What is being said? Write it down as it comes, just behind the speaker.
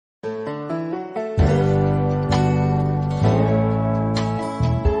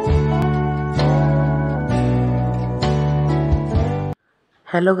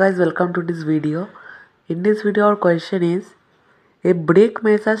Hello guys, welcome to this video. In this video our question is, a brick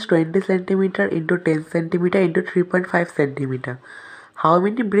measures 20 cm into 10 cm into 3.5 cm. How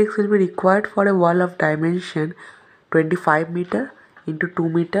many bricks will be required for a wall of dimension 25 meter into 2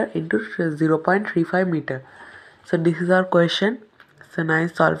 meter into 0.35 meter? So this is our question. So now I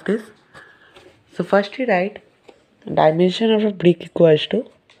solve this. So first we write dimension of a brick equals to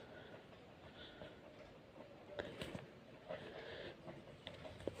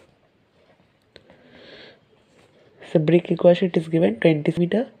brick equation it is given 20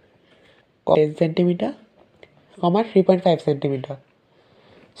 meter, 10 centimeter, 3.5 centimeter.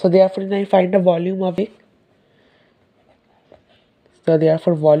 So therefore I find the volume of it. So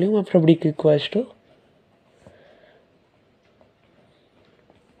therefore volume of a brick equals to,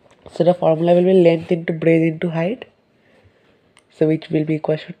 so the formula will be length into breadth into height. So which will be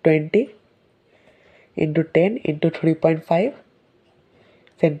equals to 20 into 10 into 3.5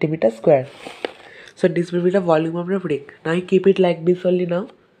 centimeter square. So this will be the volume of the brick. Now you keep it like this only now.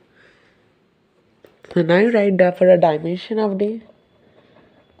 So now you write that for the dimension of the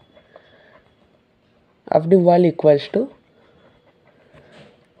wall equals to,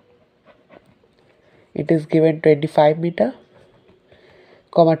 it is given 25 meter,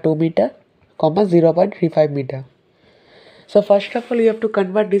 2 meter, 0.35 meter. So first of all you have to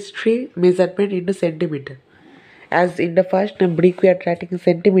convert these three measurement into centimeter. As in the first brick we are writing in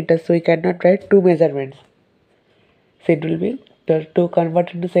centimeters, so we cannot write two measurements. So it will be, to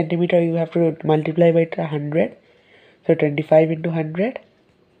convert into centimeter you have to multiply by 100. So 25 into 100,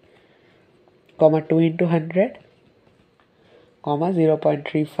 2 into 100,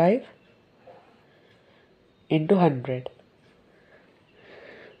 0.35 into 100.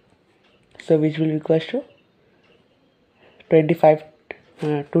 So which will be equals to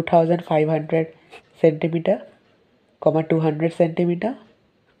 2500 centimeter, 200 centimeter,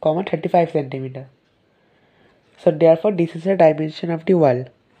 35 centimeter. So therefore this is the dimension of the wall.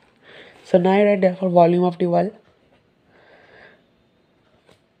 So now I write therefore volume of the wall.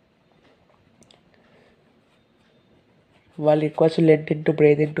 Wall equals to length into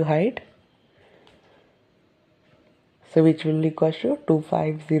breadth into height. So which will equals to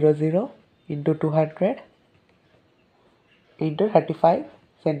 2500 into 200 into 35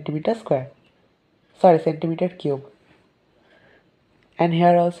 centimeter square. Sorry, centimeter cube. And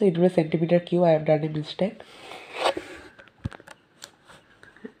here also it will be centimeter cube. I have done a mistake.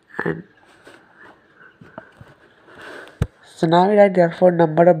 And so now we write therefore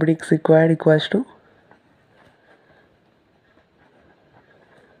number of bricks required equals to,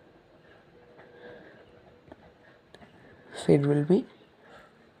 so it will be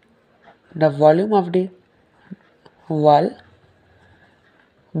the volume of the wall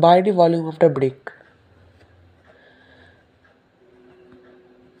by the volume of the brick.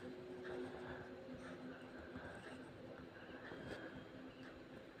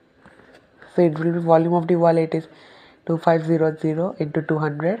 So it will be volume of the wall, it is 2500 into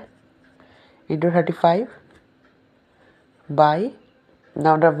 200 into 35 by,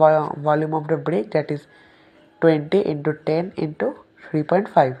 now the volume of the brick, that is 20 into 10 into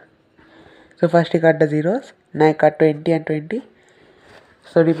 3.5. So first you cut the zeros, now I cut 20 and 20.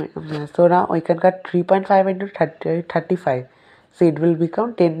 So now we can cut 3.5 into 35. So it will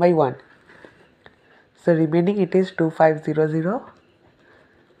become 10 by 1. So remaining it is 2500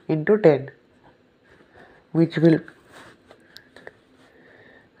 into 10, which will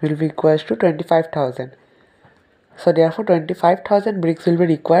be equals to 25,000. So therefore 25,000 bricks will be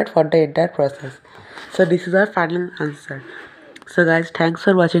required for the entire process. So this is our final answer. So guys, thanks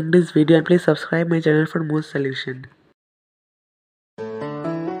for watching this video and please subscribe my channel for more solution.